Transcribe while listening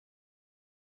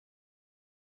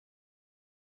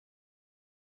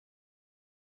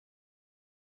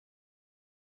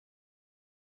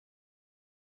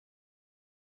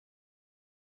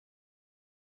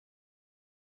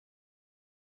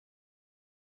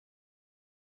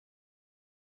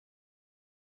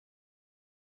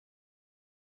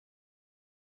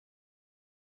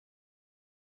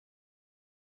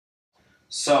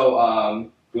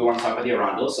We want to talk about the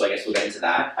Iran deal, so I guess we'll get into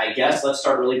that. I guess let's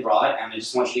start really broad, and I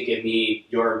just want you to give me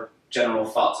your general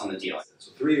thoughts on the deal.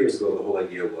 So 3 years ago, the whole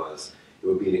idea was it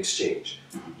would be an exchange.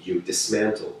 You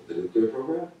dismantle the nuclear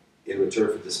program in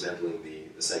return for dismantling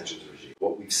the sanctions regime.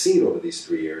 What we've seen over these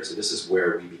 3 years, and this is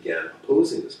where we began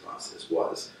opposing this process,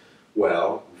 was,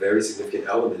 well, very significant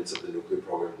elements of the nuclear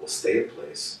program will stay in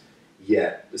place,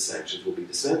 yet the sanctions will be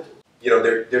dismantled. You know,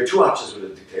 there are two options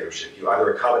with a dictatorship. You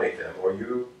either accommodate them or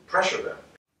you pressure them.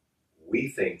 We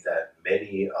think that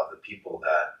many of the people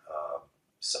that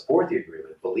support the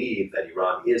agreement believe that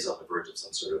Iran is on the verge of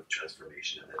some sort of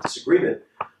transformation, and that this agreement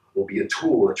will be a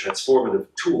tool, a transformative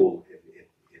tool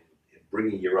in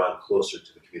bringing Iran closer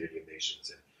to the community of nations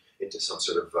and into some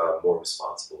sort of more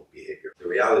responsible behavior. The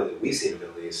reality that we see in the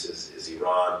Middle East is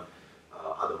Iran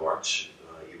on the march.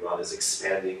 Iran is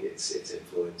expanding its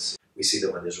influence. We see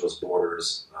them on Israel's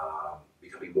borders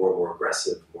becoming more and more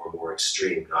aggressive, more and more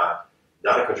extreme, not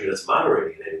a country that's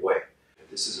moderating in any way.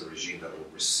 This is a regime that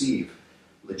will receive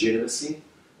legitimacy,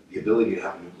 the ability to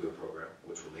have a nuclear program,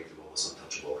 which will make them almost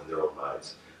untouchable in their own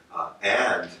minds,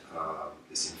 and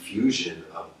this infusion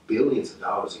of billions of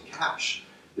dollars in cash.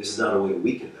 This is not a way to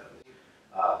weaken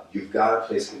them. You've got to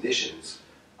place conditions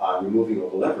on removing all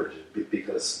the leverage,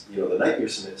 because the nightmare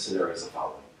scenario is the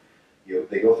following.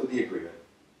 They go through the agreement.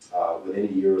 Within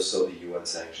a year or so, the UN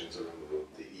sanctions are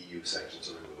removed, the EU sanctions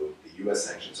are removed, the US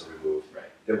sanctions are removed. Right.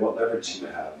 Then what leverage do you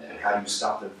have, and how do you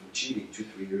stop them from cheating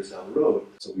 2-3 years down the road?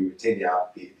 So we retain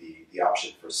the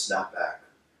option for snapback,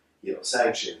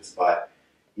 sanctions, but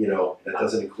that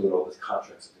doesn't include all the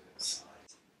contracts that they're going to sign.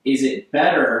 Is it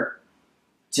better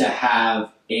to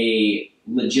have a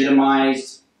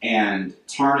legitimized and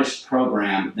tarnished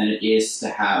program than it is to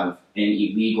have an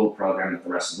illegal program that the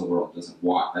rest of the world doesn't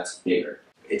want? That's bigger.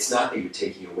 It's not that you're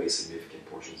taking away significant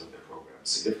portions of their program.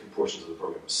 Significant portions of the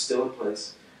program are still in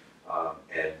place,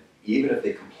 and even if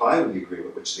they comply with the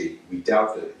agreement, which we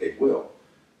doubt that they will,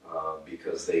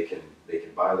 because they can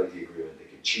violate the agreement, they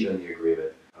can cheat on the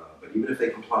agreement, but even if they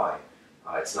comply,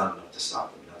 it's not enough to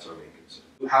stop them. That's our main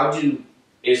concern. How do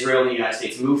Israel and the United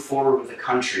States move forward with a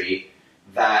country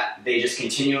that they just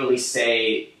continually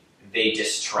say they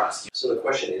distrust? So the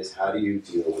question is, how do you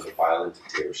deal with a violent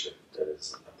dictatorship that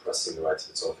is oppressing the rights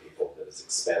of its own people, that is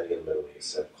expanding in the Middle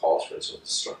East, that calls for its own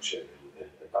destruction?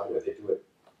 And by the way, they do it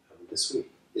this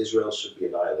week. Israel should be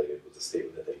annihilated was a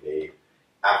statement that they made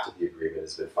after the agreement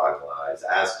has been finalized,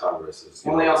 as Congress is...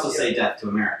 Well, they also say death to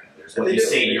America. There's what you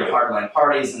say to your hardline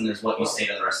parties, and there's what you say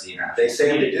to the rest of the international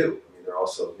community. They do. I mean, they're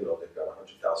also, they've got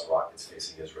 100,000 rockets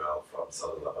facing Israel from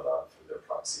southern Lebanon through their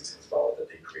proxies, Hezbollah, that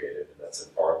they created, and that's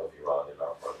an arm of Iran in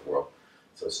our part of the world.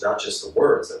 So it's not just the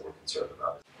words that we're concerned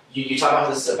about. You talk about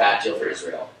this as a bad deal for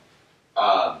Israel,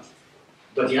 but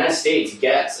the United States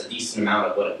gets a decent amount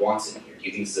of what it wants in here. Do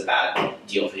you think this is a bad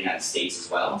deal for the United States as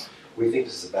well? We think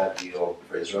this is a bad deal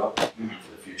for Israel, for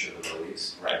the future of the Middle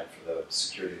East, and for the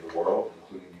security of the world,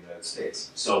 including the United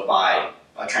States. So by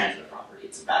transfer of property,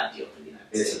 it's a bad deal for the United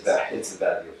States. It's a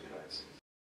bad deal for the